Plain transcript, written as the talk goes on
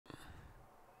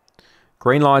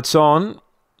Green light's on.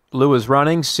 Lures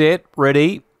running, set,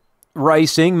 ready,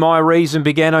 racing. My Reason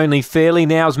began only fairly,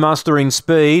 now's mustering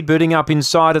speed. Booting up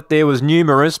inside it there was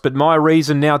Numerous, but My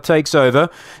Reason now takes over.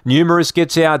 Numerous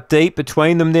gets out deep.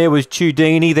 Between them there was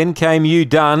Tudini, then came You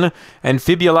Done, and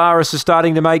Fibularis is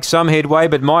starting to make some headway,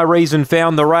 but My Reason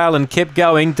found the rail and kept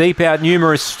going. Deep out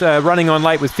Numerous running on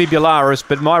late with Fibularis,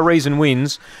 but My Reason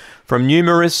wins from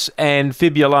Numerous and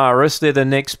Fibularis. They're the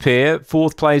next pair.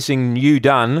 Fourth placing You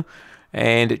Done,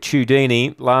 and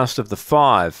Tudini last of the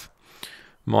 5.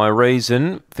 My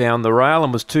Reason found the rail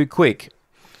and was too quick.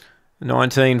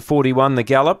 1941 the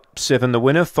gallop, 7 the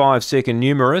winner, 5 second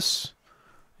Numerous,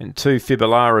 and 2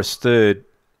 Fibularis third.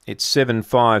 It's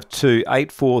 7-5-2,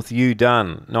 8 fourth You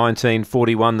Done.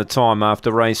 1941 the time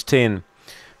after race 10.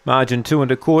 Margin 2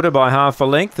 1/4 by half a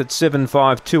length at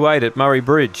 7-5-2-8 at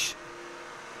Murray-Bridge.